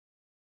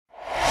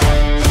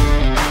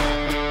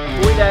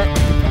set.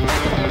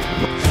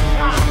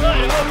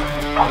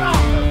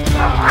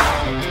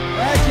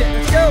 Ratchet,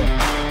 let's go.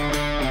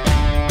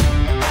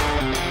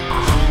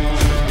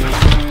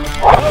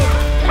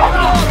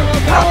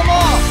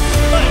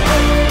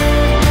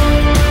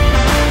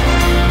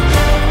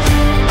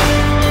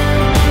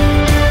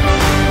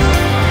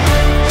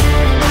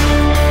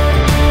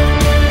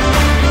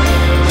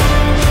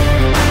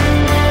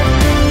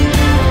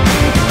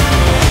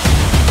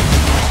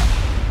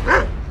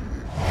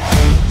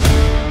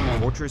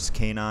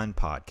 Canine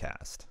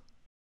Podcast.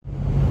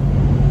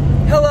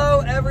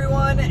 Hello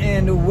everyone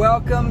and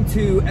welcome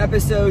to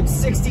episode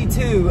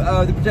 62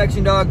 of the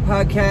Protection Dog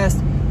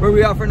Podcast, where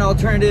we offer an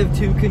alternative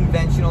to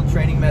conventional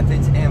training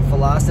methods and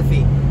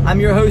philosophy. I'm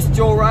your host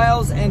Joel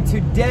Riles, and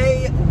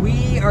today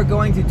we are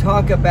going to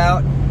talk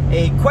about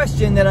a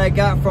question that I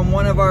got from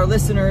one of our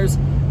listeners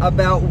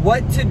about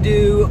what to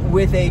do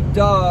with a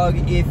dog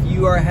if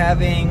you are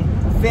having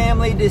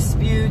family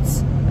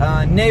disputes,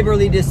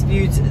 neighborly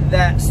disputes,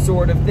 that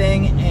sort of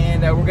thing.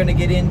 And we're going to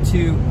get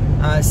into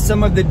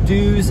some of the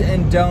do's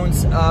and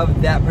don'ts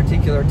of that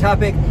particular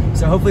topic.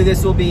 So hopefully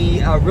this will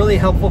be really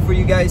helpful for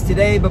you guys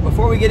today. But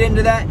before we get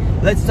into that,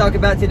 let's talk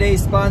about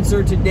today's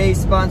sponsor.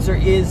 Today's sponsor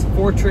is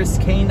Fortress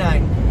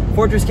Canine.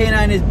 Fortress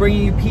Canine is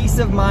bringing you peace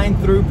of mind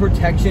through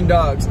protection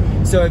dogs.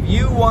 So if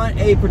you want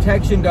a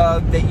protection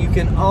dog that you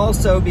can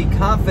also be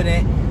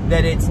confident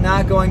that it's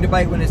not going to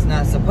bite when it's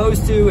not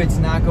supposed to, it's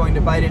not going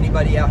to bite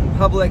anybody out in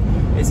public,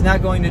 it's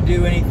not going to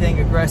do anything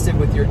aggressive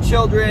with your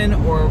children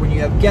or when you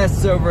have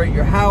guests over at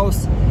your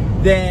house,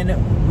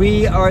 then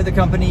we are the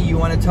company you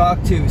want to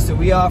talk to. So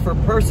we offer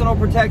personal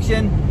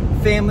protection,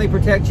 family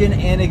protection,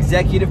 and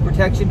executive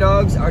protection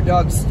dogs. Our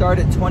dogs start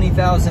at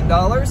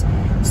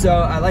 $20,000. So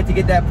I like to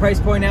get that price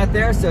point out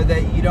there so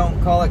that you don't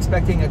call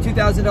expecting a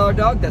 $2,000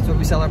 dog. That's what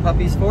we sell our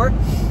puppies for.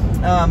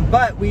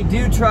 But we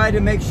do try to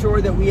make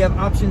sure that we have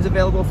options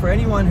available for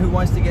anyone who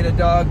wants to get a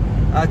dog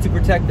to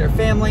protect their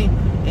family.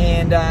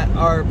 And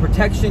our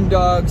protection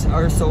dogs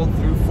are sold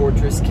through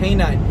Fortress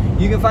Canine.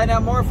 You can find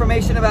out more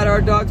information about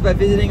our dogs by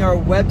visiting our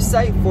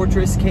website,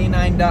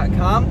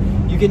 fortresscanine.com.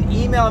 You can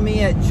email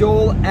me at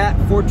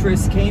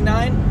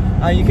joel@fortresscanine.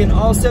 You can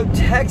also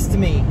text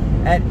me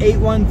at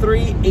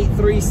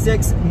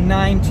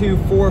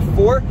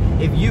 813-836-9244.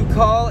 If you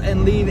call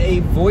and leave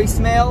a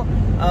voicemail,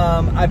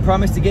 I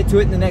promise to get to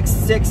it in the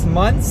next 6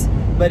 months.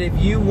 But if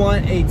you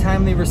want a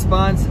timely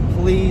response,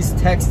 please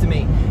text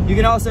me. You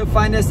can also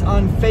find us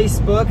on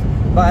Facebook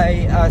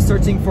by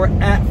searching for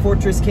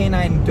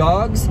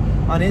 @FortressCanineDogs.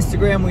 On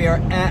Instagram, we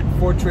are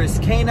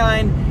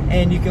 @FortressCanine.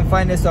 And you can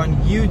find us on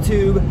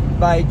YouTube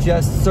by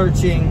just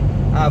searching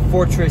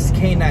Fortress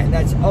Canine.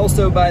 That's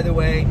also, by the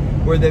way,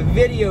 where the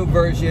video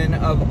version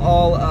of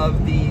all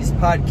of these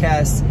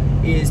podcasts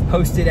is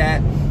posted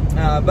at.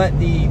 But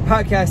the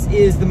podcast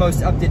is the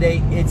most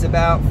up-to-date. It's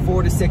about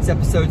 4 to 6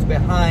 episodes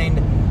behind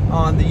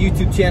on the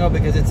YouTube channel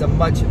because it's a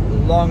much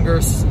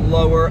longer,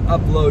 slower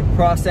upload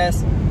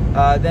process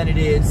than it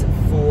is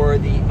for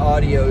the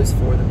audios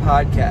for the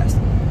podcast.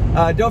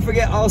 Don't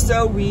forget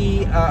also,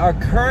 we are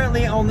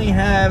currently only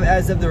have,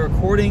 as of the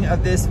recording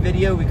of this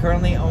video, we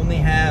currently only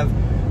have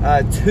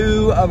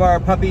 2 of our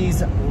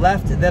puppies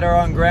left that are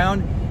on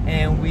ground,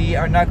 and we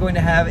are not going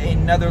to have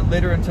another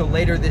litter until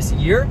later this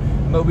year,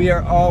 but we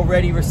are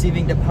already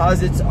receiving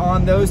deposits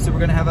on those. So we're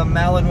going to have a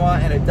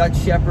Malinois and a Dutch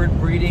Shepherd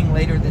breeding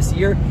later this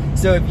year.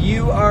 So if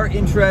you are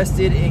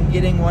interested in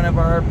getting one of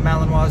our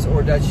Malinois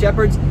or Dutch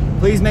Shepherds,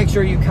 please make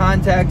sure you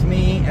contact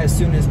me as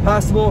soon as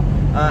possible.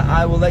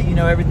 I will let you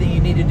know everything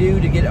you need to do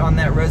to get on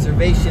that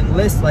reservation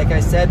list. Like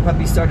I said,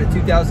 puppies start at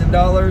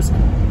 $2,000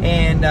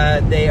 and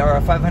they are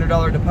a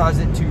 $500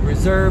 deposit to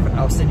reserve.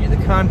 I'll send you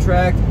the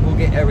contract. We'll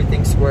get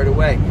everything squared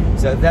away.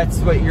 So if that's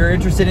what you're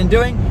interested in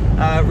doing,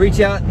 reach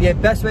out. The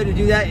best way to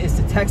do that is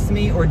to text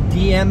me or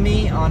DM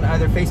me on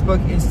either Facebook,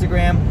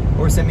 Instagram,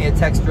 or send me a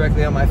text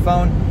directly on my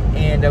phone,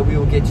 and we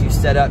will get you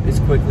set up as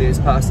quickly as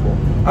possible.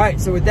 All right,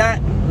 so with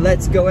that,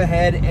 let's go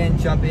ahead and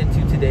jump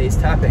into today's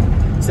topic.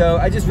 So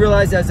I just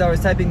realized as I was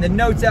typing the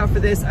notes out for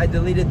this, I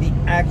deleted the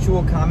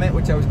actual comment,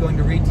 which I was going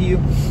to read to you.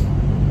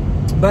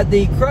 But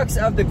the crux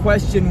of the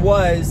question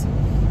was,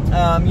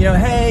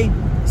 hey,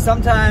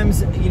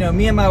 sometimes,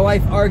 me and my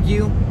wife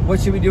argue. What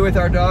should we do with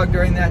our dog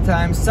during that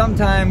time?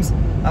 Sometimes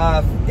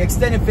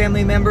extended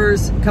family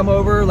members come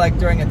over, like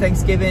during a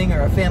Thanksgiving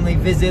or a family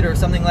visit or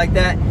something like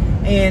that,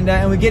 and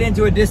we get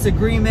into a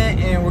disagreement,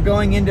 and we're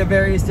going into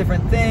various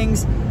different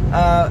things.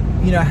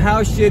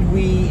 How should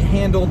we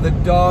handle the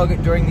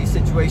dog during these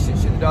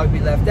situations? Should the dog be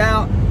left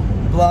out?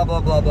 Blah,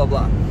 blah, blah, blah,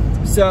 blah.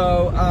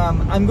 So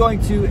I'm going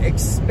to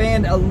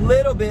expand a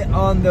little bit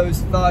on those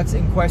thoughts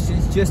and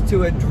questions just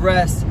to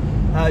address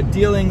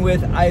dealing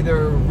with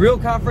either real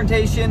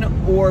confrontation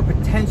or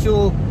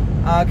potential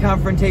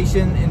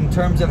confrontation in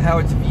terms of how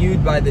it's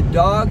viewed by the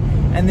dog,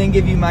 and then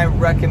give you my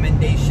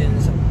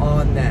recommendations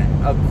on that.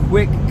 A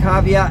quick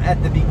caveat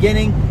at the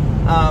beginning.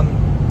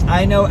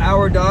 I know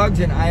our dogs,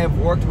 and I have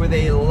worked with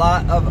a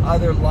lot of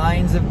other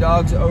lines of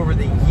dogs over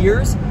the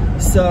years.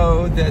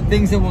 So the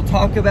things that we'll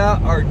talk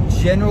about are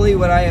generally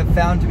what I have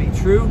found to be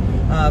true.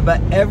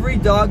 But every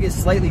dog is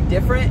slightly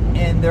different,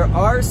 and there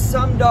are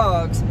some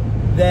dogs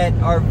that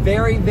are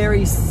very,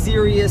 very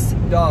serious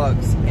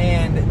dogs.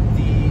 And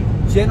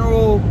the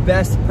general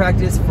best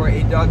practice for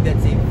a dog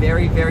that's a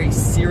very, very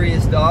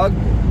serious dog,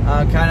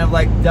 kind of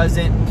like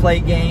doesn't play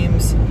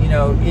games, you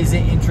know,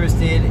 isn't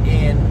interested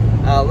in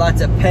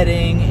lots of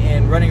petting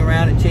and running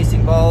around and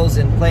chasing balls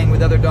and playing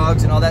with other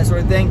dogs and all that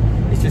sort of thing.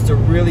 It's just a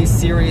really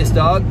serious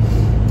dog.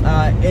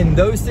 In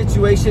those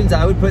situations,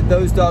 I would put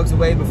those dogs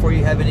away before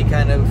you have any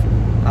kind of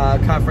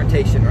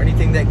confrontation or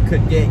anything that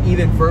could get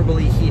even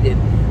verbally heated.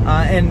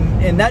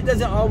 And that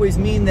doesn't always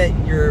mean that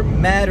you're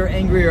mad or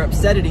angry or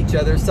upset at each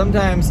other.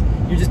 Sometimes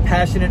you're just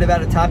passionate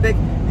about a topic.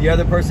 The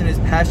other person is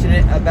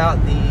passionate about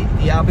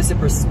the opposite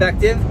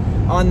perspective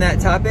on that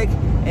topic.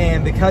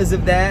 And because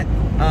of that,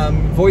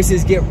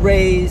 voices get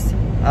raised.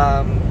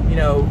 You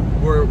know,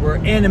 we're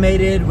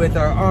animated with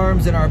our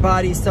arms and our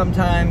bodies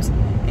sometimes.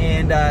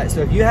 And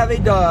so if you have a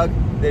dog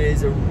that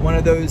is one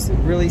of those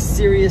really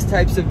serious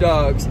types of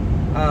dogs,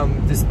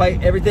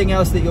 despite everything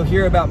else that you'll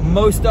hear about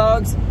most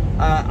dogs,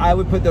 I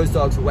would put those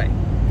dogs away.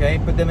 Okay,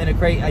 put them in a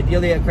crate,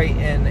 ideally a crate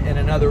in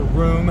another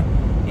room,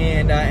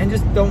 and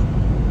just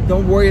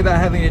don't worry about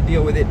having to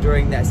deal with it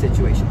during that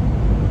situation.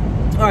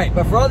 All right,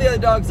 but for all the other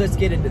dogs, let's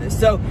get into this.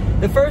 So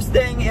the first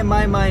thing in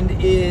my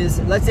mind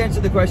is, let's answer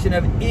the question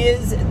of,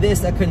 is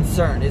this a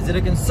concern? Is it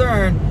a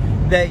concern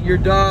that your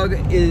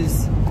dog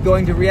is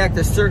going to react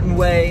a certain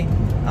way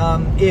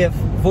if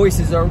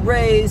voices are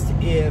raised,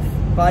 if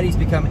bodies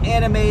become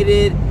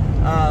animated?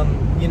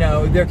 You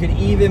know, there could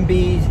even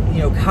be, you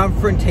know,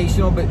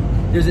 confrontational, but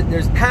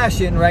there's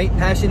passion, right?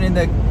 Passion in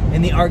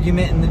the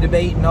argument and the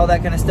debate and all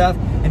that kind of stuff.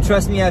 And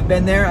trust me, I've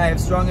been there. I have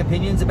strong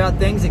opinions about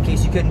things, in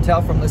case you couldn't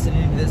tell from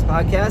listening to this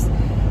podcast.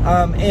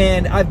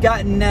 And I've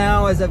gotten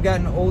now, as I've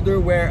gotten older,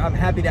 where I'm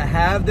happy to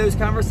have those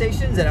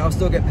conversations, and I'll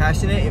still get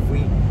passionate if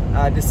we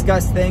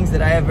discuss things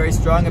that I have very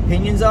strong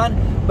opinions on.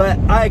 But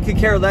I could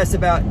care less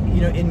about,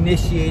 you know,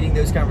 initiating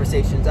those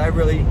conversations. I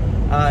really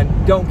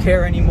don't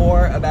care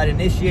anymore about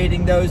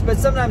initiating those, but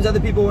sometimes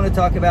other people want to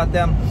talk about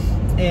them,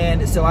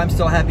 and so I'm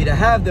still happy to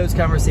have those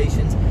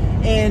conversations.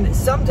 And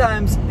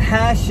sometimes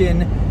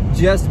passion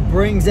just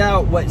brings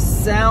out what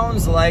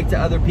sounds like to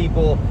other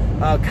people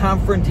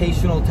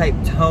confrontational type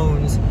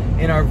tones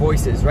in our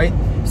voices, right?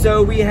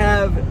 So we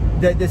have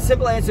the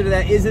simple answer to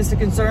that, is this a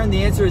concern?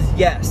 The answer is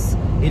yes,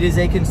 it is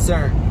a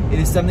concern. It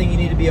is something you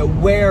need to be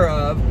aware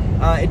of.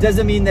 It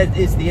doesn't mean that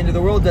it's the end of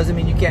the world, doesn't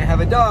mean you can't have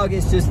a dog.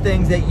 It's just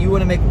things that you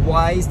want to make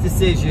wise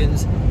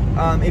decisions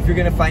if you're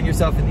going to find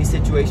yourself in these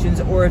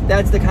situations, or if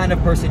that's the kind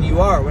of person you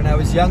are. When I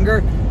was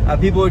younger,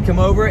 people would come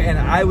over and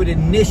I would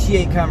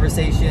initiate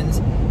conversations,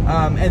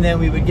 and then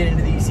we would get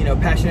into these, you know,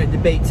 passionate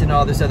debates and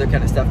all this other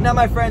kind of stuff. Now,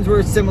 my friends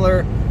were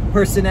similar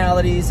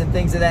personalities and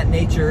things of that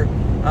nature.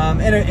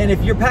 And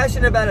if you're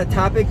passionate about a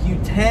topic, you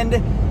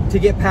tend to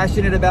get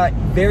passionate about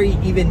very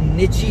even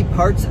niche-y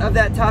parts of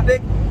that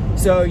topic.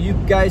 So you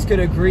guys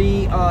could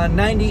agree on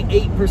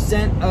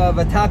 98% of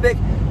a topic,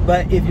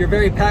 but if you're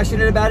very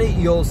passionate about it,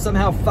 you'll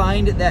somehow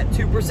find that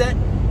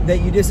 2%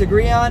 that you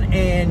disagree on,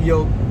 and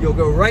you'll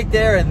go right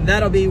there, and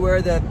that'll be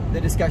where the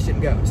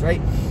discussion goes,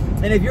 right?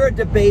 And if you're a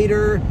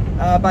debater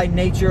by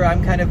nature,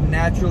 I'm kind of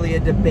naturally a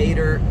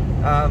debater.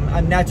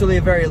 I'm naturally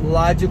a very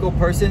logical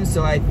person,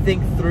 so I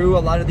think through a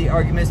lot of the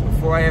arguments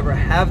before I ever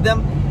have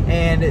them,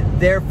 and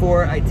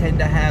therefore I tend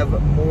to have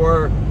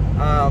more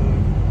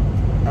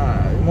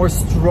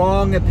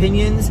strong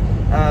opinions,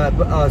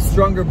 a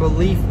stronger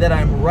belief that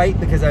I'm right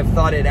because I've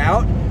thought it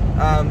out.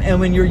 And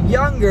when you're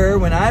younger,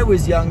 when I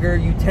was younger,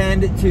 you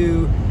tend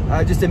to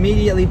just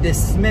immediately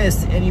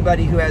dismiss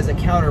anybody who has a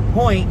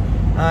counterpoint.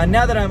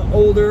 Now that I'm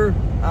older,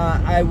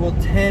 I will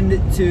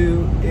tend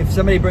to, if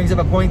somebody brings up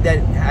a point that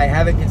I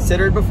haven't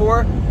considered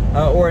before,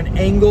 or an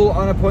angle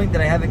on a point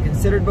that I haven't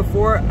considered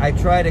before, I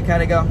try to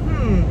kind of go,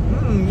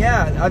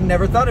 yeah, I've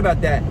never thought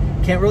about that.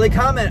 Can't really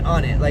comment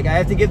on it. Like, I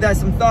have to give that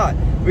some thought.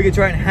 We could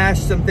try and hash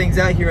some things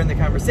out here in the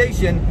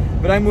conversation,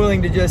 but I'm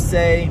willing to just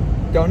say,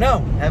 don't know,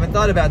 haven't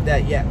thought about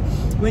that yet.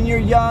 When you're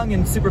young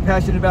and super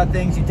passionate about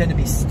things, you tend to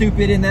be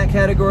stupid in that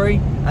category.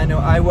 I know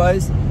I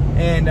was.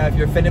 And if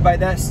you're offended by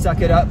that,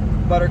 suck it up,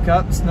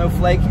 buttercup,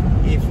 snowflake.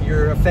 If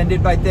you're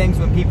offended by things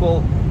when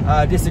people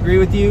disagree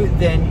with you,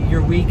 then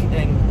you're weak,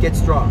 and get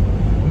strong.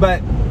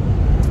 But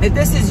if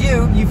this is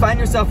you find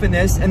yourself in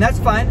this, and that's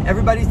fine,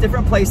 everybody's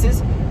different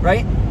places,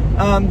 right?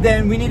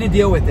 Then we need to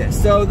deal with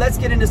this. So let's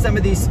get into some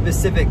of these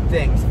specific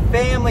things.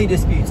 Family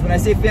disputes. When I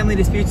say family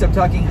disputes, I'm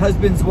talking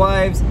husbands,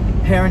 wives,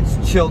 parents,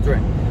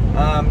 children.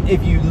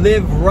 If you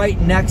live right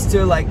next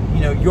to, like,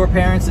 you know, your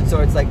parents, and so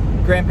it's like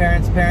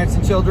grandparents, parents,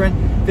 and children,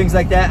 things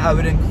like that, I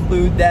would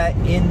include that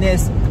in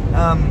this.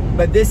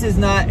 But this is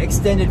not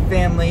extended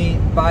family.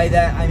 By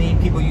that, I mean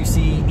people you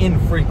see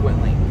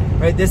infrequently,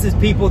 right? This is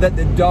people that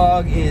the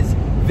dog is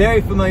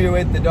very familiar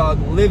with, the dog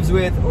lives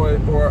with,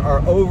 or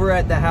are over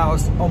at the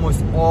house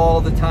almost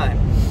all the time.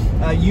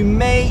 You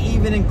may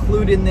even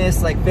include in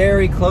this like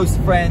very close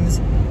friends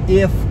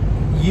if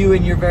you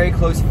and your very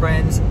close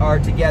friends are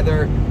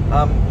together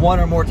 1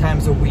 or more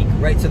times a week,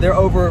 right? So they're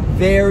over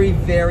very,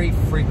 very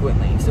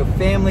frequently. So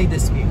family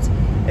disputes.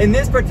 In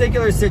this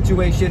particular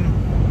situation,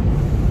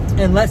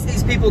 unless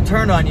these people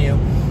turn on you,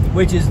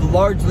 which is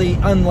largely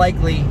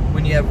unlikely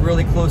when you have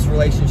really close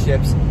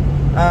relationships,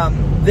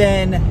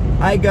 then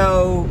I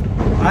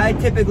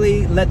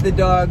typically let the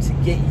dogs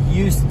get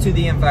used to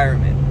the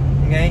environment,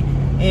 okay?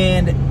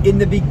 And in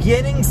the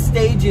beginning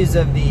stages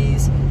of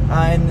these,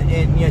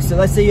 so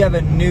let's say you have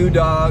a new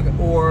dog,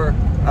 or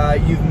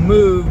you've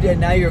moved and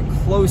now you're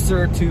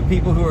closer to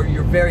people who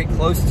you're very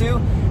close to,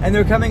 and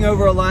they're coming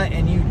over a lot,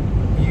 and you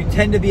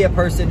tend to be a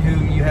person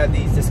who you have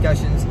these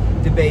discussions,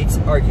 debates,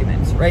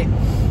 arguments, right?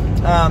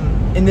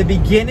 In the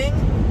beginning,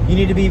 you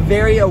need to be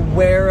very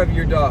aware of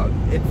your dog.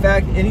 In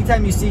fact,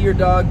 anytime you see your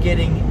dog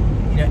getting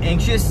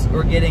anxious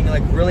or getting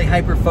like really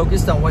hyper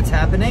focused on what's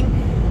happening,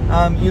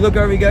 you look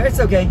over and you go, it's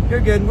okay, you're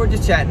good, we're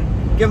just chatting.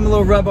 Give them a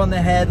little rub on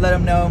the head, let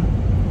them know,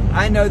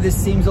 I know this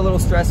seems a little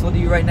stressful to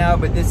you right now,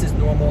 but this is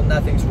normal,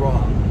 nothing's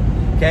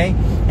wrong, okay?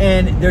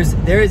 And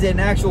there is an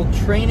actual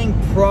training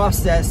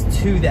process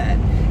to that.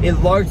 It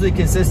largely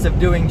consists of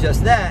doing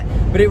just that,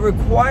 but it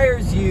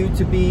requires you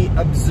to be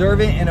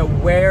observant and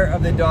aware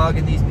of the dog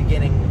in these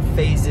beginning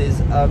phases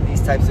of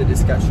these types of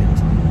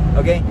discussions,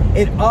 okay?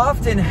 It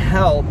often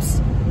helps,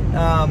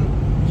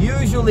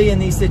 usually in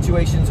these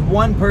situations,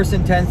 one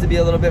person tends to be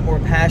a little bit more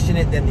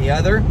passionate than the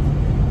other.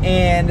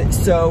 And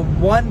so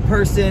one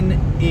person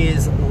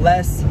is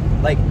less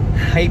like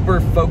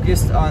hyper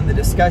focused on the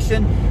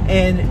discussion,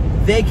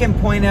 and they can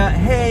point out,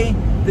 hey,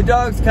 the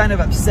dog's kind of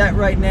upset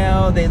right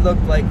now. They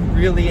look like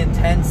really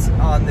intense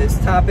on this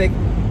topic.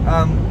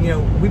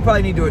 We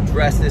probably need to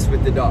address this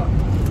with the dog,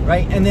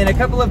 right? And then a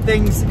couple of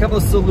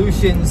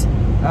solutions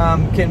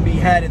can be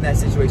had in that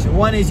situation.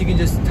 One is you can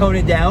just tone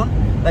it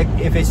down. Like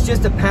if it's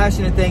just a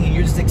passionate thing and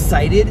you're just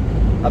excited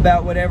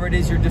about whatever it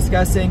is you're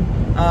discussing,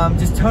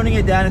 just toning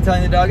it down and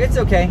telling the dog, it's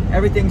okay,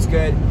 everything's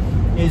good,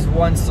 is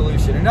one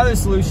solution. Another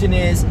solution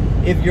is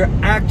if you're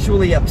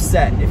actually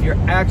upset, if you're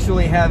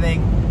actually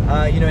having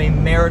a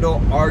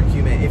marital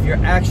argument, if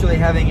you're actually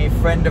having a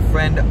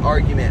friend-to-friend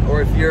argument,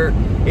 or if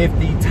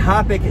the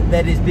topic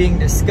that is being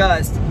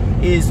discussed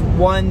is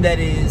one that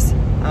is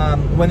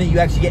one that you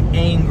actually get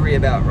angry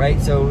about,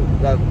 right? So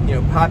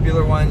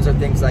popular ones are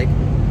things like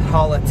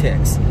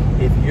politics.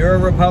 If you're a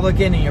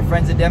Republican and your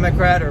friend's a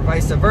Democrat, or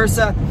vice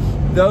versa,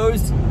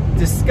 those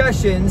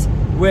discussions,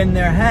 when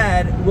they're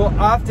had,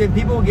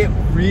 people will get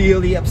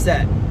really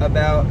upset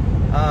about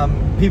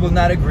people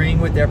not agreeing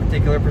with their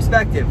particular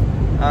perspective.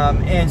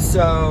 And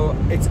so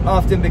it's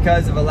often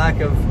because of a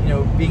lack of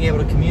being able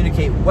to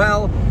communicate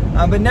well,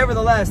 but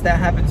nevertheless that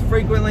happens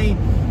frequently.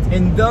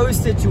 In those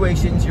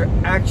situations, you're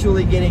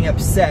actually getting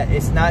upset.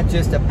 It's not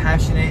just a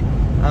passionate,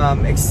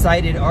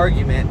 excited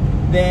argument.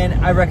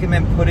 Then I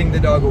recommend putting the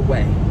dog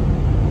away,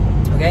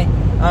 okay?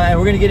 And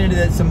we're gonna get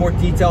into some more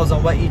details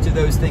on what each of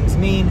those things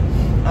mean.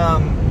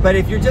 But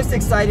if you're just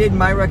excited,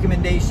 my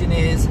recommendation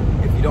is,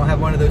 if you don't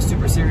have one of those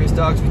super serious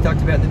dogs we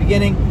talked about in the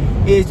beginning,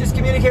 is just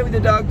communicate with the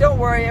dog. Don't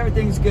worry,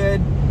 everything's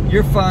good,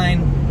 you're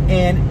fine.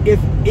 And if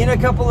in a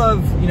couple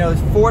of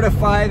 4 to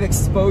 5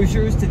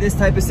 exposures to this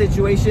type of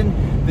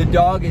situation, the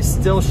dog is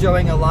still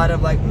showing a lot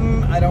of like,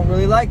 I don't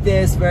really like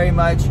this very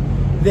much,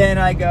 then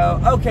I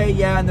go, okay,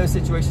 yeah, in those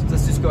situations,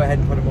 let's just go ahead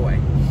and put them away,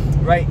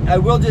 right? I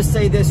will just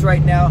say this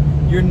right now,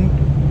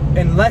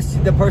 unless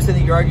the person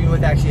that you're arguing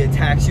with actually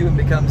attacks you and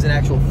becomes an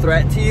actual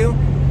threat to you,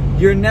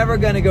 you're never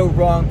gonna go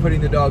wrong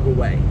putting the dog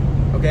away,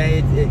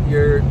 okay?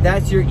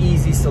 That's your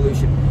easy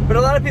solution. But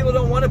a lot of people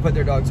don't wanna put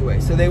their dogs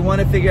away, so they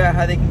wanna figure out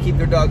how they can keep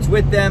their dogs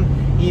with them,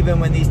 even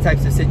when these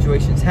types of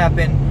situations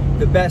happen.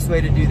 The best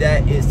way to do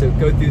that is to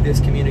go through this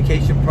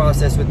communication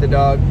process with the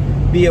dog,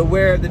 be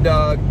aware of the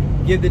dog,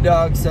 give the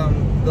dog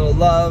some little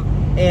love,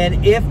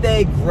 and if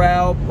they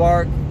growl,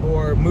 bark,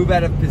 or move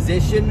out of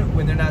position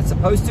when they're not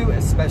supposed to,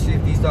 especially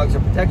if these dogs are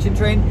protection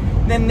trained,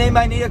 then they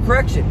might need a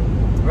correction,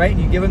 right?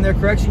 You give them their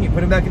correction, you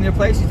put them back in their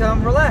place, you tell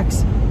them,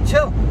 relax,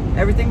 chill,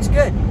 everything's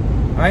good,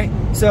 all right?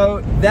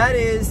 So that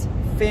is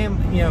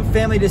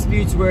family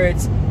disputes where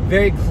it's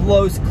very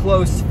close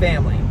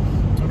family,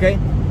 okay?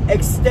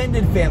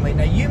 Extended family.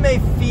 Now you may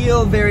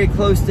feel very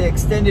close to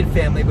extended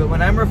family, but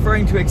when I'm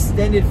referring to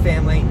extended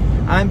family,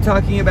 I'm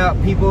talking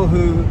about people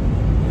who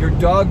your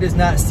dog does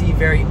not see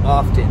very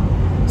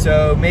often.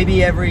 So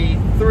maybe every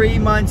 3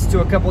 months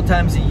to a couple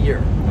times a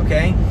year,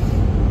 okay?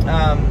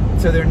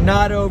 So they're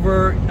not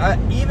over,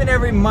 even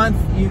every month,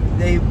 you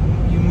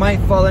might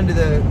fall into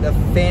the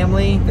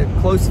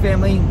close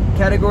family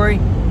category,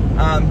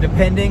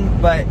 depending,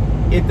 but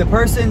if the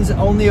person's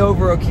only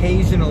over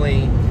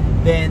occasionally,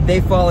 then they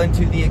fall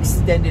into the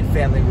extended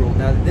family rule.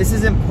 Now, this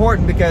is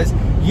important because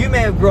you may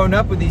have grown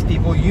up with these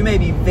people, you may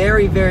be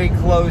very, very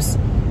close,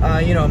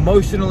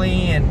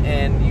 emotionally,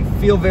 and you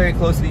feel very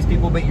close to these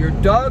people, but your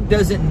dog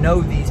doesn't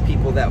know these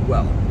people that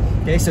well,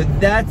 Okay, so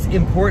that's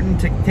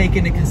important to take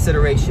into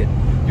consideration.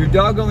 Your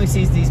dog only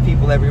sees these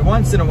people every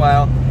once in a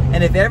while,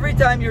 and if every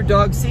time your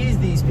dog sees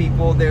these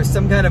people there's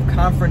some kind of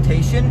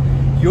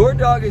confrontation, your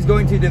dog is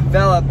going to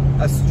develop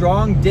a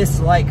strong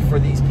dislike for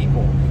these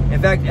people.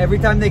 In fact, every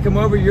time they come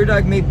over, your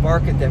dog may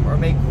bark at them or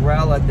may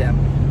growl at them,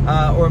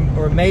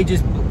 or may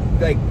just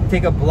like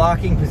take a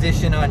blocking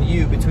position on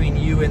you, between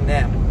you and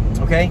them.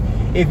 Okay,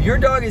 if your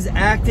dog is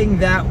acting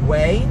that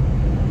way,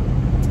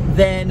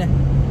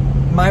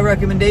 then my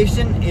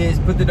recommendation is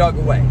put the dog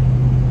away.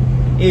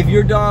 If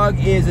your dog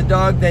is a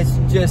dog that's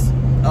just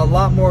a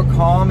lot more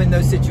calm in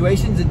those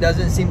situations and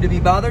doesn't seem to be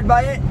bothered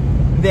by it,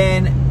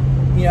 then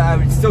I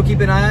would still keep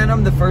an eye on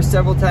them the first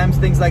several times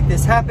things like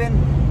this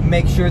happen.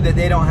 Make sure that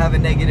they don't have a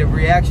negative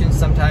reaction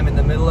sometime in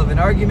the middle of an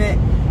argument,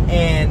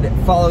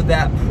 and follow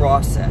that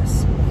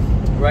process,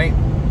 right?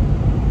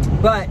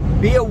 But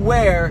be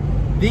aware,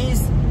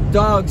 these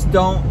dogs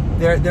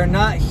they're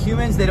not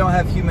humans. They don't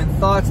have human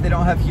thoughts. They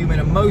don't have human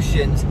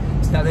emotions.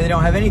 It's not that they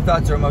don't have any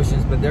thoughts or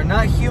emotions, but they're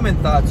not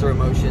human thoughts or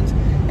emotions.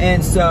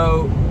 And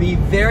so be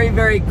very,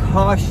 very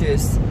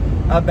cautious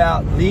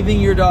about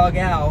leaving your dog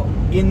out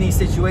in these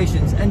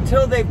situations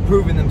until they've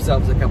proven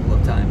themselves a couple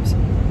of times.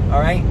 All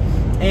right?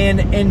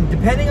 And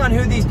depending on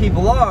who these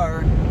people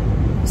are,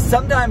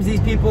 sometimes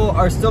these people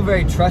are still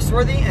very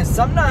trustworthy, and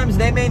sometimes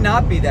they may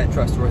not be that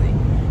trustworthy.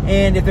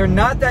 And if they're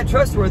not that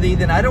trustworthy,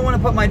 then I don't want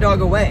to put my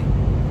dog away,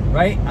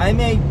 right? I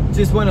may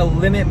just want to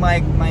limit my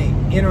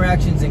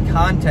interactions and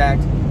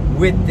contact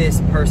with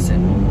this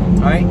person,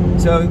 all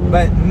right? So,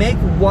 but make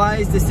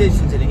wise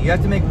decisions in it. You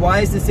have to make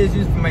wise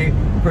decisions from a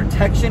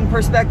protection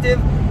perspective,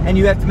 and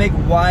you have to make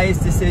wise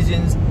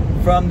decisions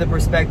from the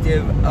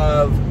perspective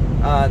of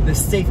the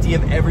safety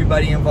of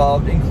everybody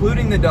involved,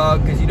 including the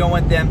dog, because you don't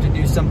want them to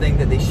do something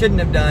that they shouldn't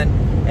have done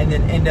and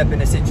then end up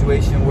in a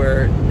situation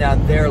where now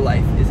their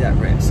life is at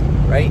risk,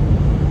 right?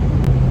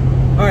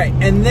 All right,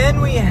 and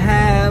then we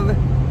have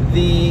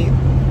the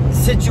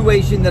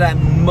situation that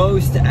I'm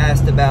most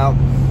asked about,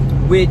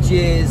 which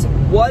is,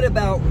 what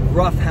about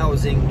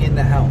roughhousing in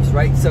the house,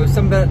 right? So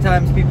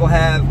sometimes people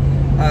have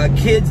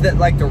kids that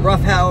like to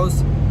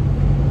roughhouse,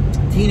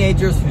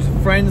 teenagers whose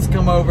friends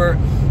come over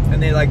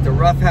and they like to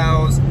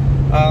roughhouse.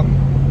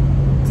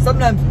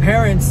 Sometimes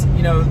parents,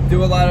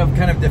 do a lot of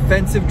kind of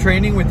defensive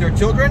training with their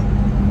children.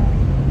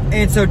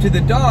 And so to the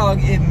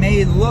dog, it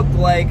may look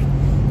like,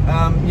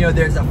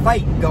 there's a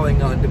fight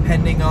going on,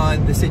 depending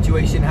on the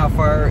situation, how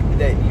far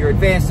that you're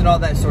advanced and all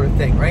that sort of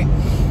thing, right?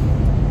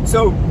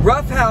 So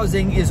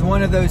roughhousing is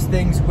one of those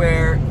things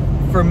where,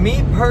 for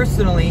me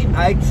personally,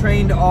 I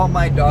trained all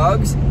my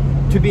dogs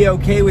to be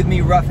okay with me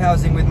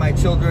roughhousing with my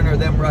children, or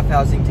them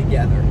roughhousing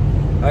together.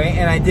 Okay,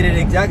 and I did it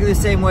exactly the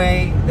same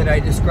way that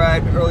I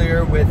described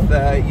earlier with,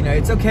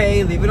 it's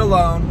okay, leave it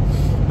alone.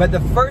 But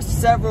the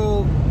first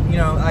several,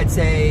 I'd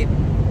say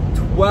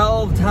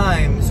 12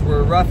 times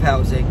we're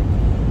roughhousing.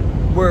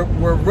 We're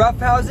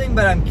roughhousing,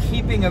 but I'm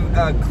keeping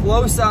a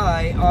close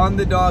eye on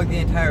the dog the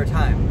entire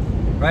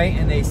time, right?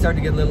 And they start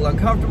to get a little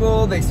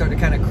uncomfortable. They start to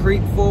kind of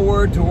creep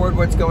forward toward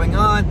what's going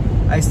on.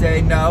 I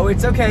say, no,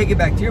 it's okay, get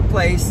back to your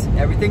place.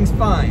 Everything's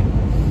fine,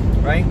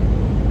 right?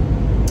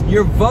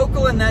 You're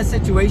vocal in that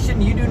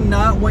situation. You do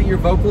not want your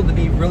vocal to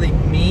be really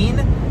mean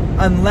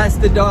unless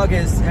the dog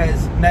has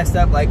messed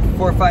up like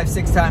 4, 5,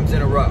 6 times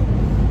in a row,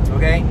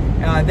 okay?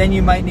 Then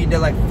you might need to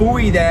like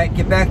phooey that,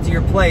 get back to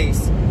your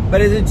place.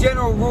 But as a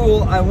general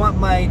rule, I want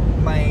my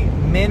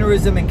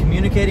mannerism in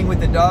communicating with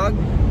the dog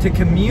to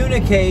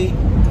communicate,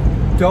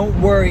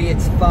 don't worry,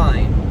 it's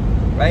fine,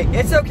 right?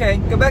 It's okay,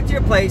 go back to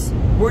your place.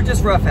 We're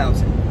just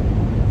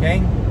roughhousing,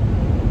 okay?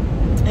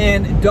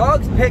 And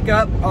dogs pick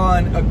up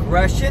on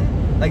aggression.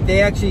 Like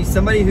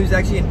somebody who's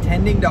actually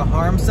intending to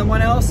harm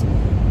someone else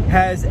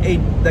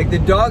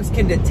the dogs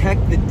can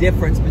detect the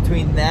difference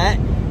between that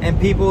and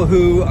people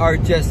who are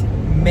just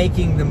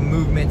making the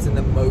movements and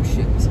the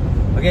motions.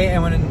 Okay,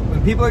 and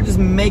when people are just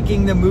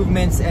making the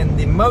movements and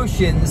the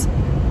motions,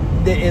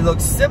 it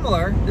looks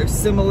similar. There's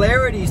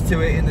similarities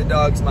to it in the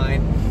dog's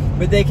mind,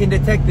 but they can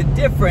detect the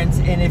difference.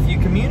 And if you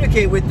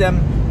communicate with them,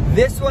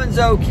 this one's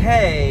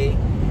okay.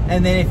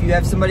 And then if you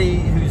have somebody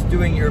who's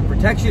doing your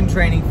protection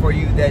training for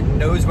you that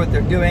knows what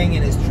they're doing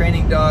and is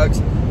training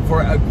dogs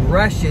for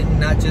aggression,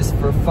 not just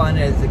for fun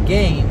as a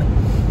game,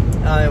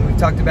 and we've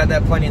talked about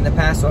that plenty in the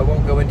past, so I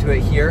won't go into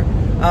it here,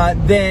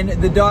 then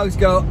the dogs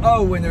go,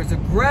 oh, when there's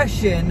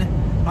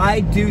aggression,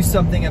 I do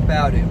something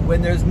about it.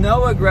 When there's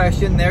no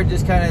aggression, they're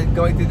just kind of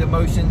going through the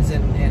motions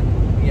and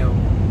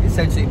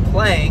essentially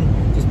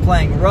just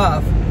playing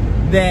rough,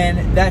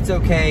 then that's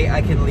okay,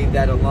 I can leave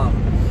that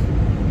alone.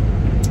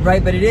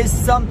 Right, but it is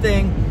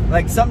something,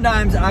 like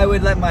sometimes I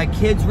would let my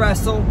kids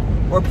wrestle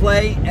or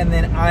play, and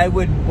then I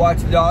would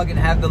watch the dog and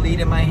have the lead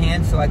in my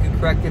hand so I could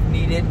correct if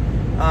needed.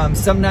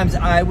 Sometimes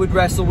I would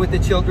wrestle with the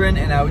children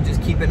and I would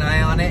just keep an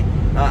eye on it.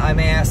 I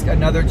may ask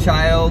another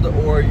child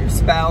or your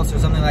spouse or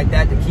something like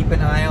that to keep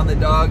an eye on the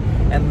dog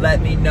and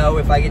let me know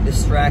if I get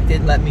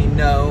distracted. Let me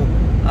know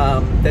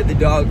that the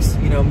dog's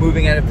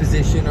moving out of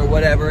position or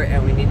whatever,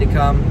 and we need to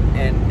come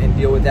and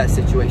deal with that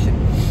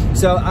situation.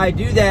 So I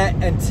do that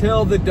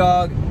until the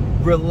dog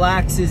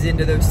relaxes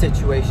into those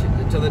situations,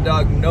 until the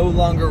dog no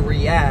longer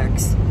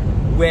reacts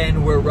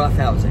when we're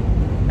roughhousing.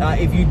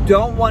 If you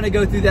don't want to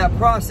go through that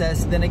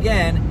process, then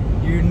again,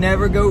 you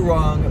never go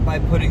wrong by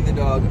putting the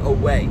dog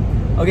away.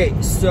 Okay,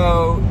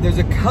 so there's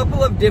a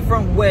couple of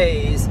different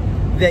ways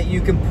that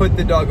you can put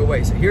the dog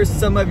away. So here's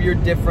some of your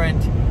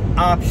different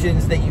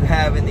options that you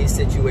have in these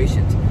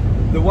situations.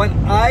 The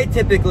one I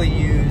typically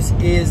use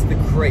is the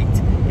crate.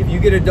 If you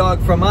get a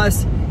dog from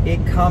us,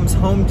 it comes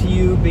home to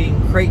you being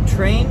crate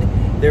trained.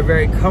 They're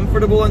very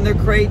comfortable in their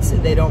crates.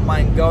 They don't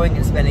mind going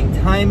and spending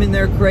time in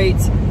their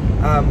crates.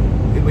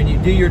 When you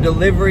do your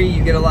delivery,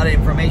 you get a lot of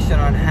information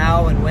on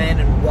how and when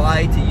and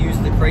why to use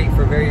the crate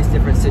for various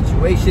different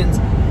situations.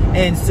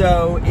 And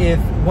so if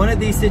one of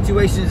these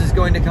situations is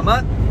going to come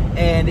up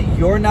and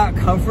you're not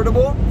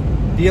comfortable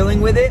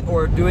dealing with it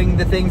or doing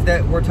the things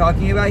that we're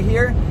talking about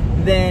here,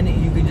 then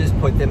you can just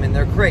put them in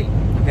their crate,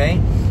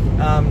 okay?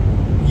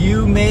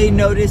 You may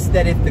notice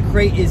that if the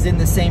crate is in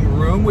the same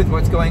room with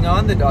what's going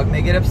on, the dog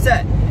may get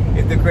upset.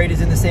 If the crate is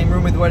in the same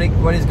room with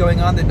what is going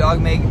on, the dog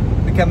may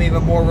become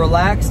even more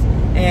relaxed,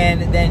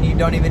 and then you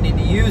don't even need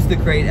to use the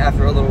crate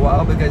after a little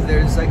while because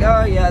they're just like,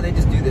 oh yeah, they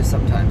just do this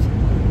sometimes.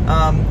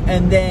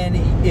 And then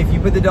if you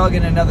put the dog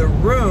in another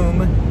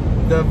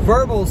room, the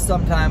verbals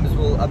sometimes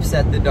will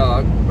upset the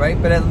dog, right?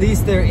 But at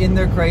least they're in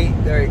their crate,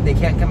 they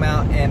can't come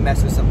out and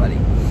mess with somebody.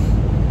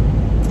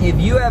 If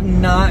you have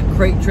not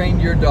crate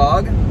trained your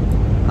dog,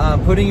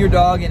 putting your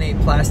dog in a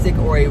plastic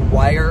or a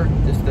wire,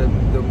 just the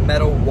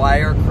metal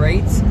wire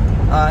crates,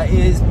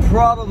 is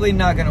probably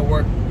not going to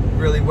work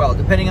really well,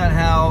 depending on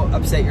how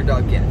upset your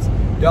dog gets.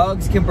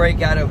 Dogs can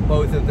break out of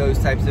both of those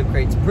types of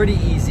crates pretty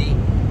easy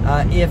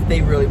if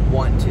they really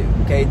want to,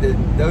 okay?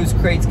 Those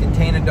crates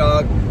contain a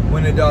dog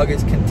when a dog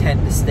is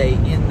content to stay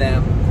in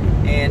them,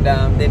 and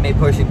they may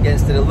push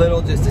against it a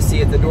little just to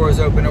see if the door is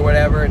open or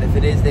whatever, and if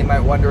it is, they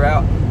might wander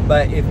out.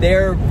 But if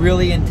they're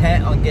really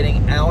intent on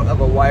getting out of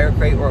a wire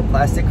crate or a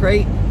plastic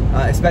crate,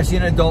 especially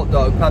an adult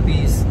dog,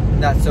 puppies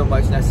not so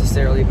much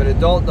necessarily, but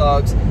adult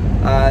dogs,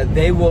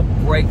 they will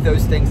break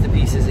those things to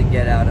pieces and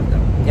get out of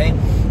them, okay?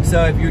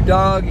 So if your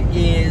dog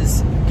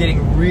is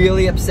getting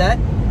really upset,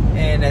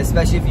 and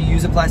especially if you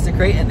use a plastic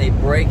crate and they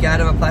break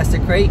out of a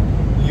plastic crate,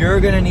 you're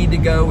gonna need to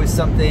go with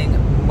something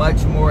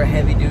much more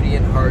heavy duty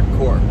and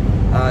hardcore.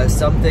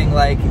 Something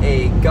like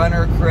a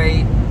gunner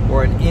crate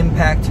or an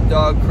impact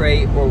dog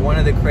crate, or one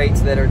of the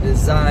crates that are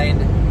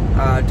designed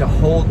to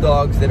hold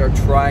dogs that are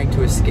trying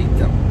to escape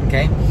them,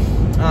 okay?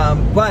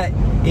 But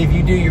if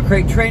you do your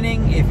crate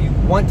training, if you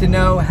want to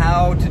know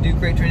how to do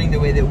crate training the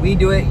way that we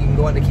do it, you can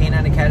go on to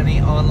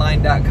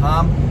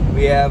canineacademyonline.com.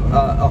 We have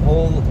a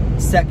whole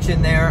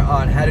section there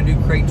on how to do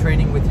crate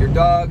training with your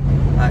dog.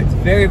 It's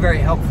very, very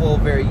helpful,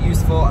 very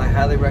useful. I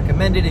highly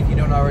recommend it if you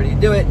don't already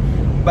do it.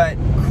 But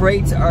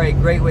crates are a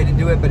great way to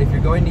do it, but if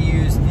you're going to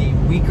use the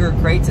weaker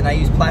crates, and I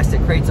use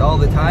plastic crates all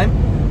the time,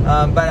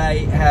 but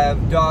I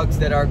have dogs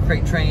that are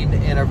crate trained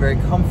and are very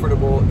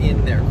comfortable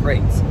in their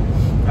crates.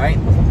 All right,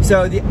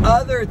 so the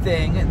other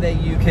thing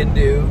that you can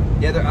do,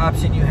 the other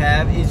option you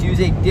have, is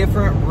use a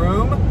different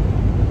room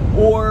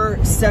or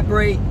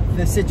separate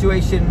the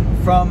situation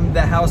from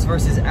the house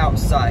versus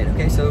outside,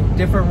 okay? So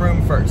different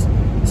room first.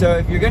 So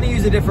if you're gonna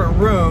use a different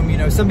room, you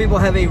know, some people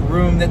have a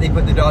room that they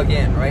put the dog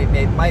in, right?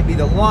 It might be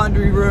the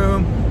laundry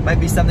room, might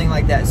be something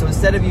like that. So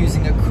instead of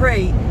using a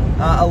crate,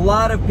 a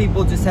lot of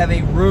people just have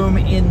a room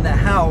in the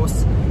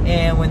house,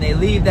 and when they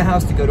leave the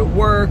house to go to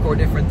work or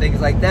different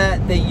things like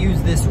that, they use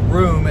this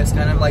room as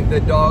kind of like the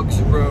dog's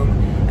room,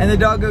 and the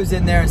dog goes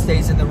in there and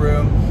stays in the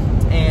room,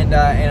 and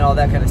all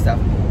that kind of stuff.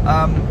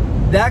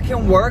 That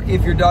can work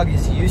if your dog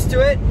is used to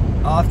it.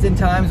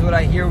 Oftentimes what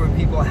I hear when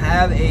people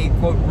have a,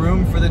 quote,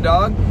 room for the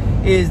dog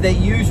is they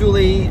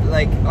usually,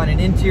 like on an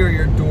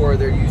interior door,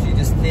 they're usually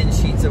just thin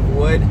sheets of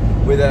wood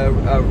with a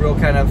real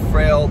kind of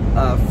frail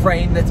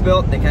frame that's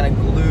built, and they kind of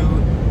glue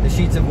the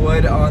sheets of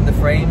wood on the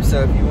frame,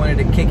 so if you wanted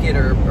to kick it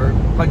or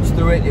punch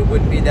through it, it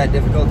wouldn't be that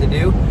difficult to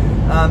do.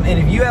 And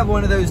if you have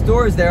one of those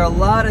doors there, a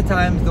lot of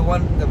times the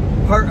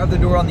part of the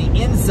door on the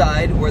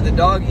inside where the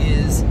dog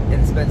is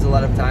and spends a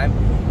lot of time,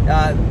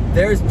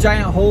 there's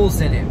giant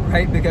holes in it,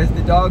 right? Because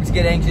the dogs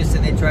get anxious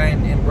and they try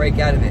and break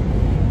out of it.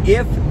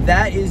 If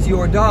that is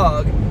your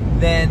dog,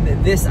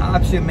 then this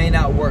option may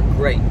not work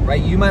great,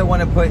 right? You might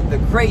want to put the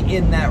crate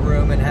in that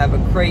room and have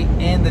a crate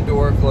and the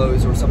door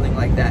closed or something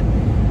like that.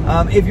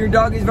 If your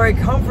dog is very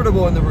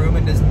comfortable in the room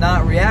and does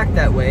not react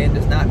that way and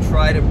does not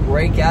try to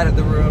break out of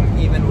the room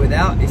even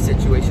without a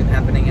situation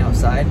happening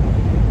outside,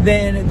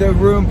 then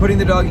putting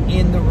the dog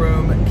in the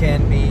room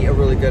can be a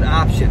really good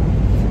option.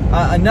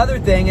 Another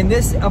thing, and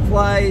this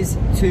applies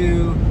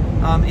to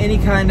any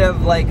kind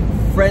of like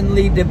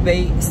friendly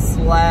debate /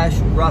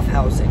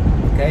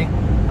 roughhousing, okay?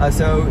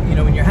 So, you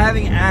know, when you're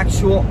having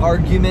actual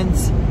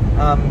arguments,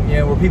 you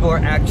know, where people are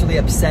actually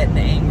upset and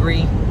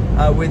angry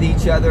with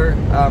each other,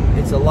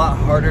 it's a lot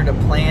harder to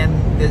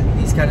plan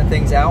these kind of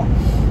things out.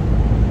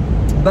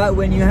 But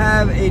when you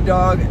have a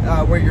dog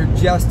where you're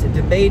just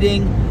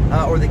debating,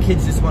 or the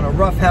kids just want to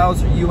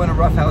roughhouse, or you want to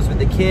roughhouse with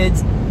the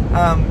kids,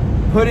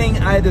 putting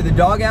either the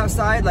dog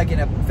outside, like in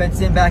a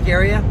fenced-in back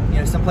area, you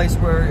know, someplace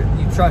where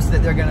you trust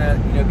that they're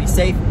gonna, you know, be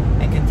safe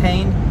and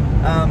contained.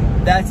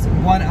 That's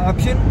one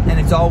option, and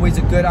it's always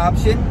a good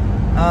option.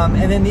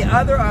 And then the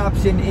other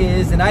option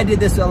is, and I did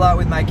this a lot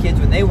with my kids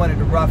when they wanted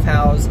to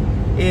roughhouse,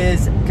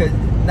 is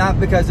not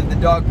because of the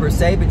dog per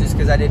se, but just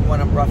because I didn't want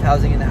them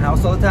roughhousing in the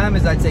house all the time,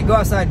 is I'd say go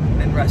outside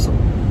and wrestle,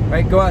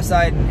 right? Go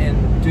outside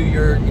and do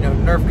your, you know,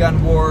 Nerf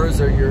gun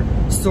wars, or your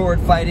sword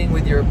fighting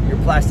with your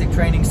plastic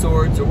training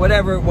swords, or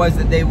whatever it was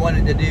that they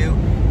wanted to do,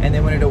 and they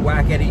wanted to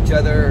whack at each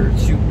other or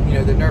shoot, you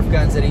know, the Nerf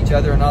guns at each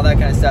other and all that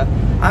kind of stuff.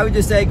 I would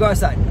just say go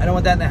outside. I don't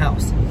want that in the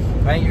house,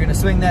 right? You're gonna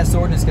swing that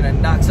sword and it's gonna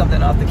knock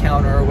something off the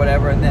counter or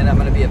whatever, and then I'm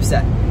gonna be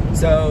upset.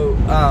 So,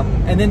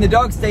 and then the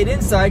dog stayed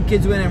inside,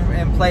 kids went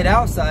and played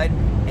outside,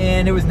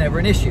 and it was never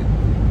an issue,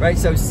 right?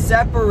 So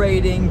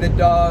separating the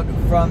dog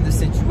from the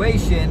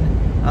situation,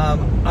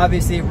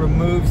 obviously it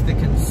removes the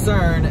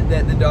concern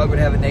that the dog would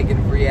have a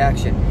negative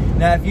reaction.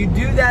 Now, if you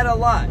do that a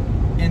lot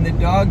and the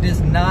dog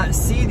does not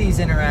see these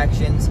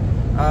interactions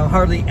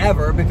hardly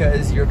ever,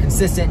 because you're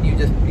consistent, you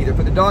just either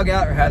put the dog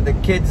out or have the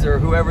kids or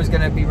whoever's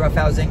gonna be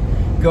roughhousing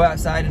go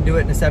outside and do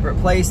it in a separate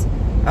place.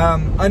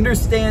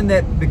 Understand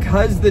that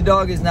because the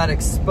dog is not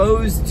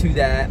exposed to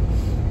that,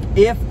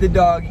 if the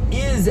dog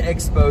is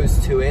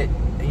exposed to it,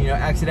 you know,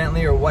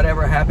 accidentally or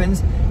whatever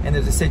happens, and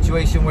there's a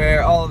situation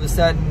where all of a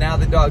sudden now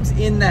the dog's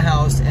in the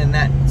house and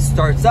that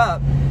starts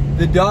up,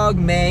 the dog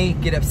may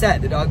get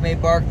upset, the dog may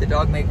bark, the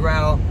dog may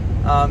growl,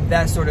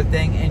 that sort of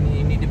thing, and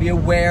you need to be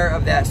aware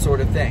of that sort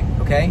of thing,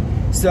 okay?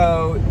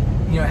 So,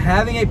 you know,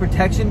 having a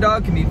protection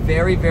dog can be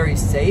very, very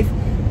safe,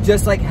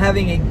 just like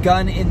having a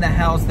gun in the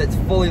house that's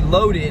fully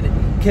loaded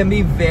can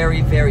be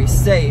very, very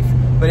safe.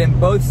 But in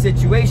both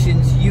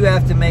situations, you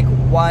have to make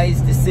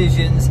wise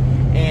decisions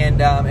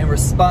and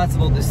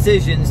responsible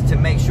decisions to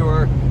make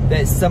sure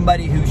that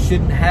somebody who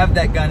shouldn't have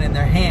that gun in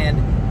their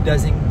hand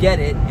doesn't get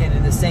it. And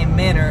in the same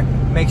manner,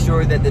 make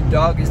sure that the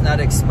dog is not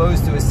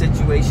exposed to a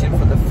situation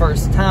for the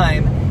first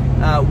time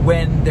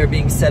when they're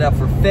being set up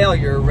for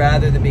failure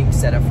rather than being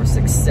set up for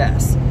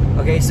success.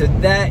 Okay, so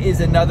that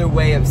is another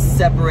way of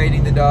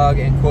separating the dog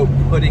and, quote,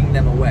 putting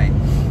them away.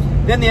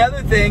 Then the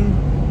other thing,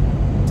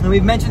 and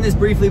we've mentioned this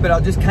briefly, but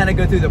I'll just kind of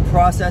go through the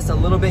process a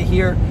little bit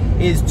here,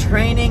 is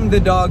training the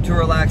dog to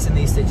relax in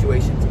these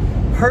situations.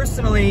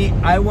 Personally,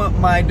 I want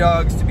my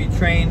dogs to be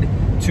trained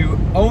to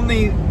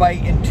only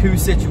bite in 2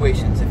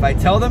 situations. If I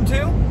tell them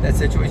to, that's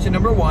situation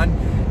number 1.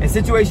 And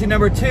situation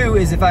number 2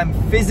 is if I'm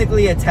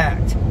physically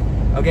attacked,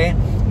 okay?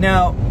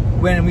 Now,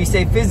 when we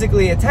say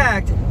physically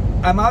attacked,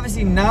 I'm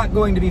obviously not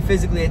going to be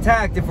physically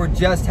attacked if we're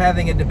just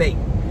having a debate,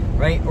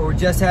 right? Or we're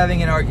just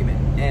having an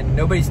argument and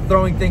nobody's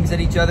throwing things at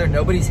each other,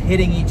 nobody's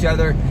hitting each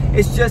other.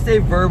 It's just a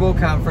verbal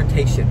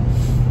confrontation.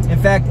 In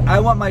fact, I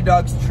want my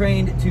dogs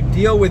trained to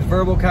deal with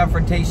verbal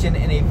confrontation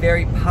in a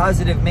very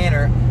positive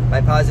manner.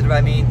 By positive,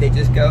 I mean they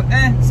just go,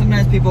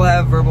 sometimes people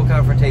have verbal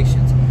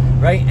confrontations,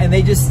 right? And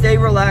they just stay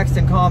relaxed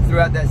and calm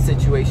throughout that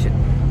situation.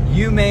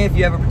 You may, if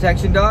you have a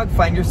protection dog,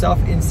 find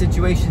yourself in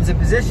situations and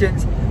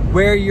positions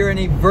where you're in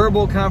a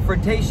verbal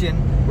confrontation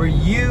where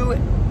you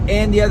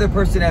and the other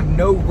person have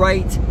no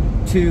right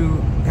to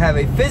have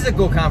a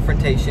physical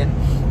confrontation.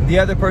 The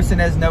other person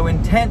has no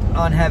intent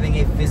on having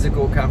a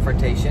physical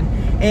confrontation,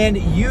 and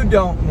you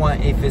don't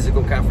want a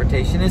physical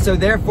confrontation. And so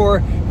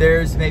therefore,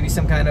 there's maybe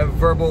some kind of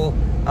verbal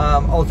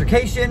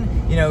altercation,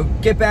 you know,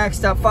 get back,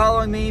 stop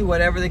following me,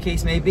 whatever the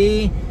case may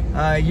be.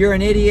 You're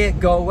an idiot,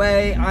 go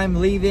away, I'm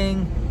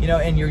leaving, you know,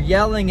 and you're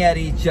yelling at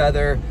each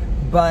other.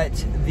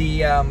 But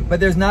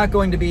there's not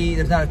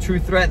a true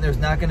threat, and there's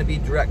not going to be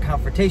direct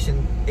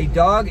confrontation. A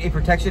dog, a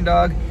protection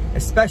dog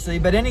especially,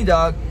 but any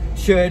dog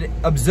should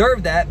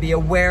observe that, be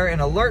aware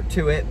and alert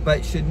to it,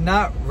 but should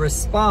not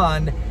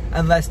respond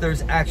unless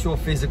there's actual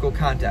physical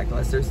contact,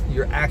 unless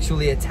you're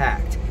actually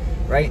attacked,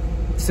 right?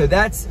 So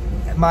that's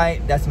my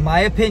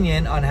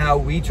opinion on how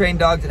we train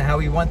dogs and how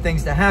we want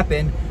things to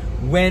happen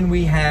when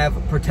we have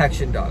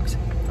protection dogs,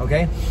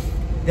 okay?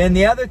 Then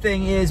the other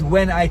thing is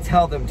when I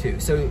tell them to.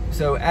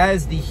 So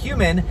as the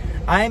human,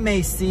 I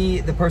may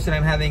see the person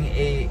I'm having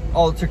a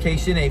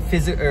altercation, a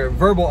physical or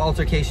verbal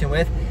altercation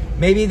with.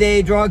 Maybe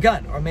they draw a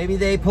gun, or maybe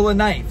they pull a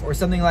knife or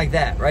something like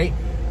that, right?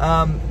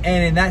 And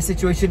in that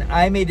situation,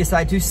 I may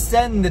decide to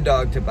send the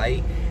dog to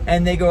bite,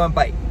 and they go and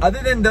bite.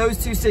 Other than those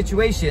 2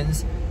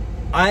 situations,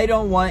 I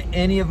don't want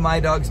any of my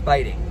dogs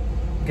biting,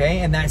 okay?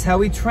 And that's how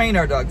we train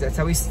our dogs. That's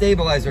how we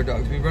stabilize our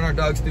dogs. We run our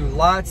dogs through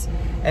lots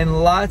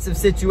and lots of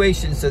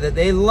situations so that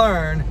they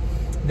learn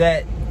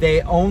that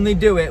they only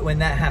do it when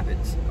that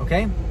happens,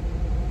 okay?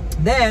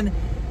 Then,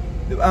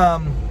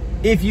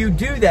 if you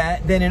do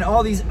that, then in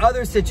all these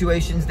other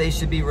situations, they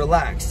should be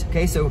relaxed,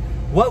 okay? So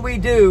what we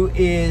do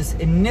is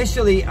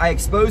initially I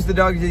expose the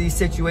dog to these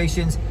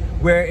situations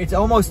where it's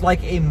almost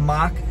like a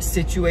mock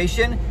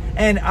situation,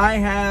 and I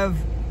have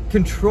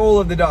control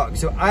of the dog.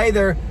 So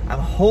either I'm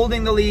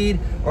holding the lead,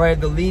 or I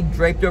have the lead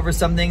draped over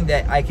something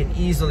that I can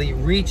easily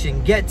reach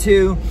and get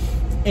to,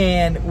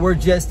 and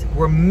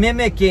we're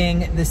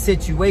mimicking the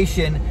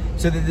situation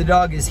so that the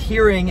dog is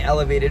hearing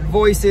elevated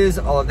voices,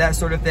 all of that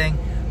sort of thing.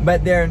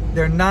 but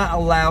they're not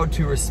allowed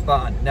to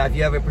respond. Now, if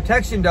you have a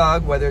protection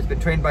dog, whether it's been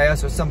trained by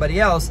us or somebody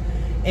else,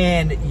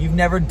 and you've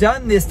never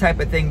done this type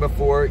of thing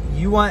before,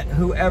 you want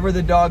whoever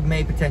the dog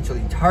may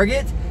potentially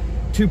target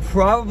to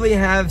probably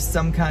have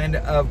some kind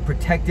of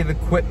protective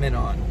equipment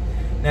on.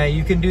 Now,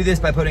 you can do this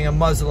by putting a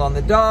muzzle on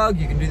the dog.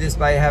 You can do this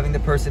by having the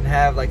person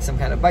have like some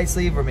kind of bite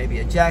sleeve or maybe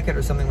a jacket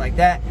or something like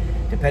that.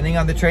 Depending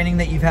on the training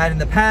that you've had in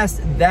the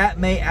past, that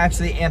may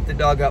actually amp the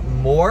dog up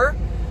more.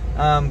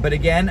 But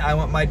again, I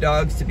want my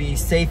dogs to be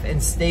safe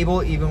and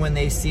stable even when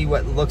they see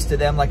what looks to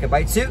them like a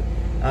bite suit.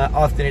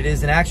 Often it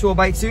is an actual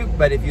bite suit,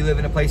 but if you live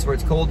in a place where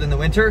it's cold in the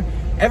winter,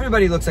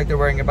 everybody looks like they're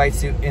wearing a bite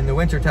suit in the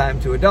winter time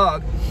to a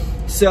dog.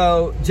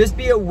 So just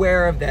be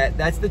aware of that.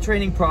 That's the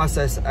training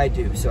process I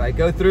do. So I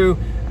go through,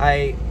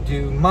 I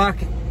do mock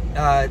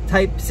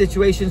type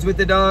situations with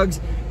the dogs,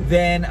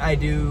 then I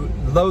do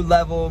low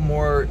level,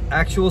 more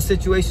actual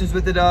situations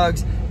with the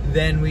dogs,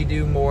 then we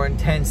do more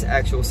intense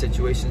actual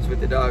situations with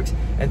the dogs.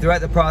 And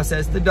throughout the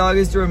process, the dog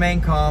is to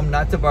remain calm,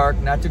 not to bark,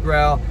 not to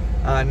growl,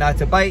 not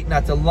to bite,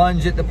 not to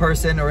lunge at the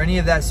person or any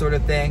of that sort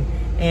of thing.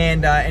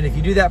 And if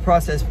you do that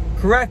process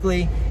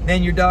correctly,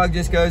 then your dog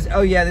just goes,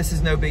 oh yeah, this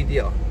is no big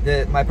deal.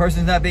 My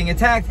person's not being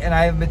attacked and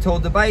I haven't been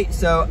told to bite,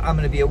 so I'm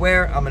gonna be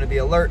aware, I'm gonna be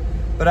alert,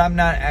 but I'm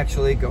not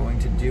actually going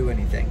to do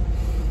anything.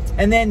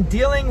 And then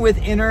dealing with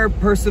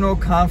interpersonal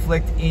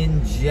conflict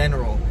in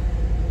general.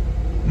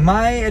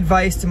 My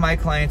advice to my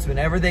clients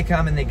whenever they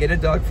come and they get a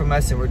dog from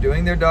us and we're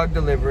doing their dog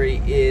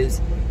delivery is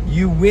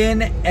you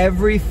win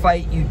every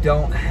fight you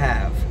don't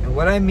have. And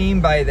what I mean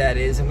by that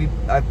is, and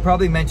I've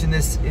probably mentioned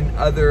this in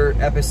other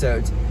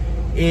episodes,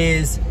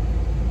 is,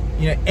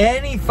 you know,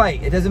 any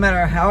fight, it doesn't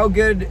matter how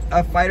good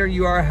a fighter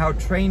you are, how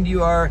trained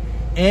you are,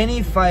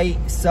 any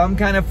fight, some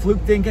kind of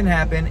fluke thing can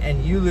happen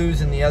and you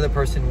lose and the other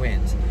person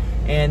wins.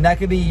 And that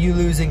could be you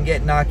lose and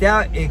get knocked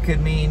out. It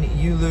could mean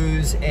you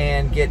lose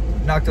and get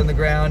knocked on the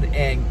ground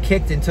and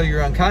kicked until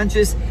you're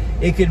unconscious.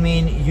 It could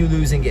mean you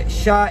lose and get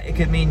shot. It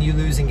could mean you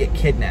lose and get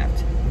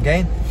kidnapped,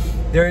 okay?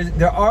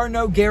 There are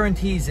no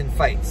guarantees in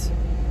fights.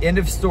 End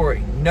of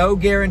story. No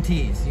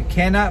guarantees. You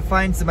cannot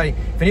find somebody.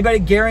 If anybody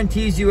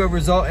guarantees you a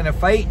result in a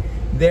fight,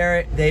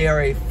 they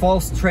are a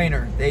false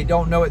trainer. They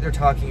don't know what they're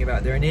talking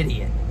about. They're an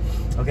idiot,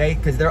 okay?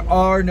 Because there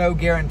are no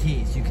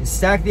guarantees. You can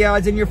stack the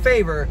odds in your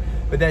favor,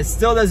 but that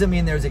still doesn't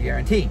mean there's a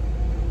guarantee.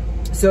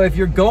 So if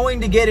you're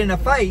going to get in a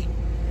fight,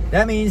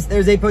 that means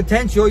there's a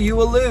potential you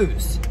will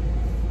lose.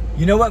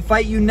 You know what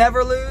fight you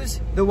never lose?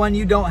 The one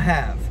you don't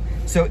have.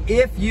 So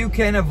if you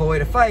can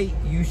avoid a fight,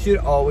 you should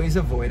always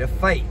avoid a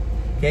fight,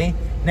 okay?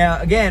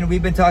 Now, again,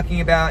 we've been talking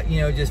about, you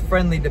know, just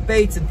friendly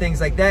debates and things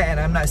like that, and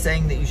I'm not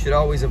saying that you should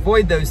always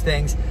avoid those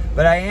things,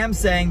 but I am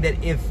saying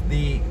that if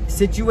the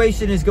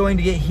situation is going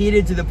to get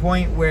heated to the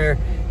point where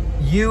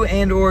you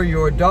and or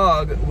your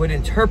dog would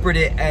interpret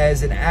it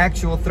as an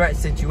actual threat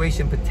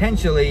situation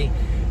potentially,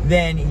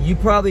 then you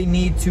probably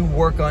need to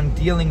work on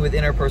dealing with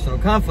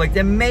interpersonal conflict,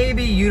 and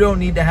maybe you don't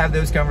need to have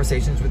those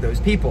conversations with those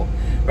people,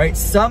 right?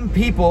 Some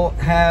people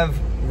have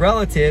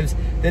relatives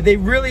that they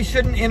really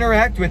shouldn't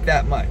interact with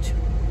that much.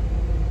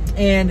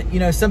 And, you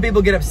know, some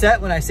people get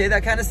upset when I say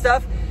that kind of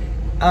stuff.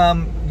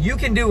 You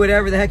can do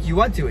whatever the heck you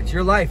want to. It's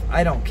your life.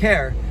 I don't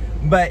care.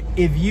 But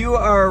if you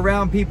are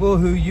around people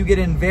who you get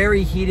in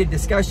very heated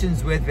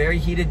discussions with, very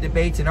heated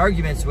debates and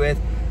arguments with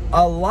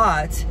a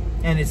lot,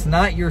 and it's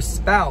not your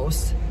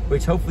spouse,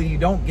 which hopefully you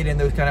don't get in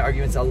those kind of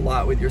arguments a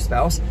lot with your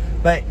spouse,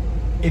 but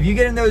if you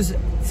get in those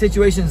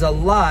situations a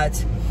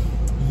lot,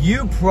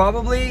 you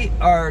probably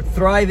are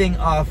thriving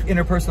off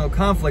interpersonal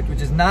conflict,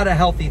 which is not a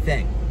healthy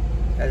thing.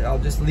 I'll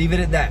just leave it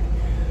at that.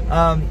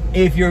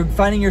 If you're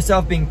finding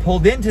yourself being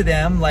pulled into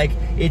them, like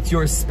it's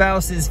your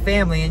spouse's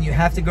family and you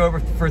have to go over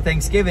for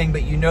Thanksgiving,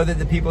 but you know that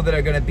the people that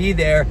are going to be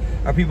there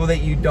are people that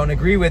you don't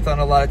agree with on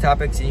a lot of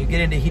topics, and you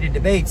get into heated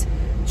debates,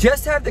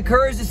 just have the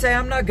courage to say,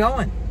 I'm not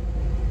going.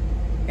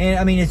 And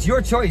I mean, it's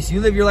your choice. You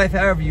live your life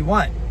however you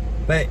want.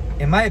 But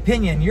in my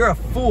opinion, you're a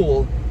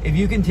fool if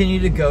you continue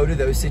to go to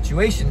those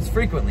situations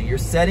frequently. You're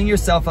setting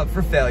yourself up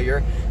for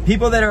failure.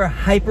 People that are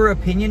hyper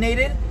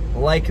opinionated,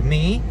 like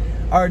me,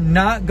 are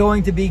not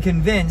going to be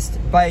convinced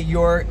by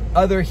your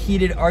other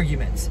heated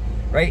arguments,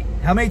 right?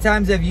 How many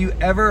times have you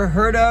ever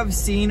heard of,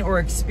 seen, or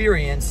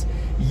experienced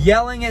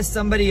yelling at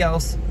somebody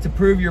else to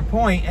prove your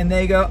point and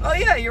they go, oh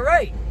yeah, you're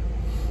right?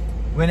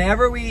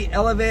 Whenever we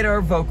elevate our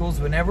vocals,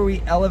 whenever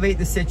we elevate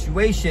the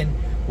situation,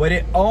 what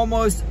it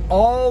almost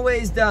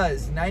always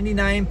does,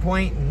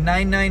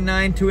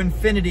 99.999 to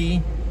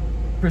infinity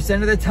 %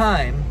 of the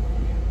time,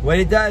 what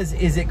it does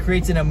is it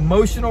creates an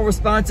emotional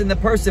response in the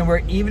person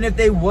where even if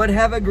they would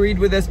have agreed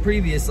with us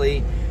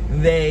previously,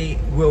 they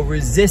will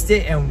resist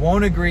it and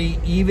won't agree,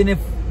 even if,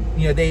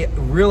 you know, they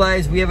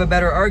realize we have a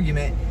better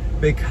argument,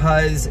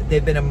 because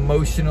they've been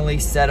emotionally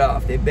set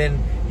off.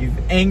 You've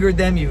angered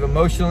them, you've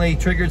emotionally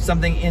triggered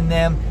something in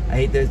them. I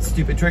hate the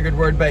stupid triggered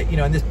word, but you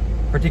know, in this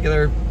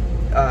particular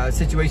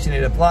situation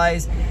it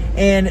applies.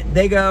 And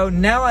they go,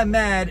 now I'm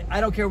mad, I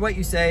don't care what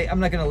you say,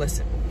 I'm not gonna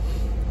listen.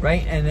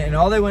 Right? And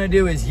all they want to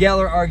do is yell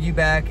or argue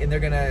back, and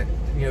they're gonna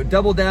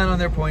double down on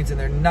their points, and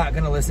they're not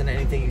going to listen to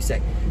anything you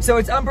say. So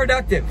it's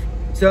unproductive.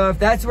 So if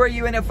that's where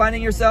you end up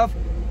finding yourself,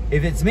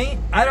 if it's me,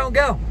 I don't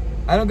go.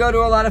 I don't go to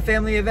a lot of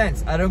family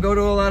events. I don't go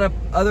to a lot of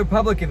other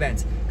public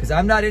events because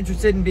I'm not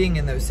interested in being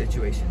in those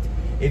situations.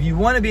 If you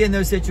want to be in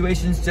those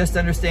situations, just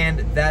understand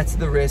that's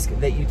the risk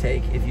that you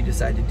take if you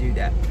decide to do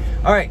that.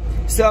 All right,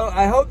 so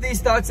I hope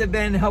these thoughts have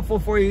been helpful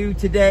for you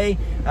today.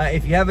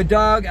 If you have a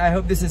dog, I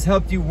hope this has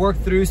helped you work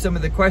through some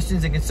of the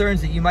questions and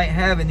concerns that you might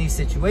have in these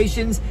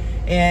situations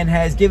and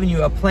has given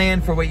you a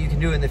plan for what you can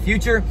do in the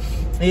future.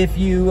 If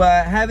you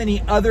have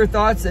any other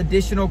thoughts,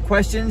 additional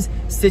questions,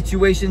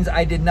 situations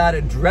I did not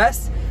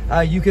address,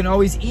 you can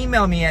always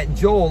email me at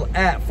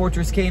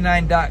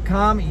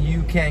joel@fortresscanine.com.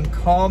 You can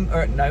call,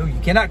 or no, you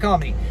cannot call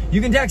me. You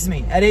can text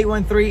me at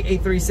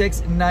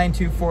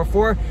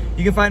 813-836-9244.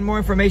 You can find more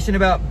information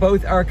about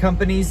both our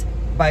companies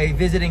by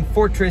visiting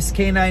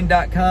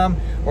fortresscanine.com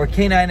or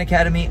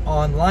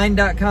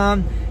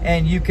canineacademyonline.com.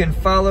 And you can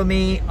follow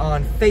me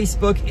on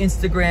Facebook,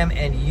 Instagram,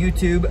 and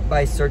YouTube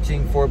by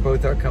searching for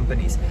both our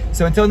companies.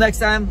 So until next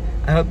time,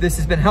 I hope this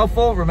has been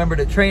helpful. Remember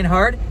to train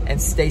hard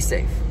and stay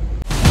safe.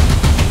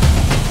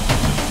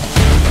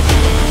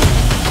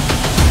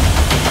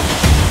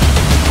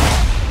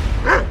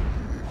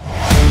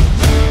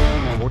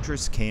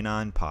 Fortress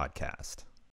Canine Podcast.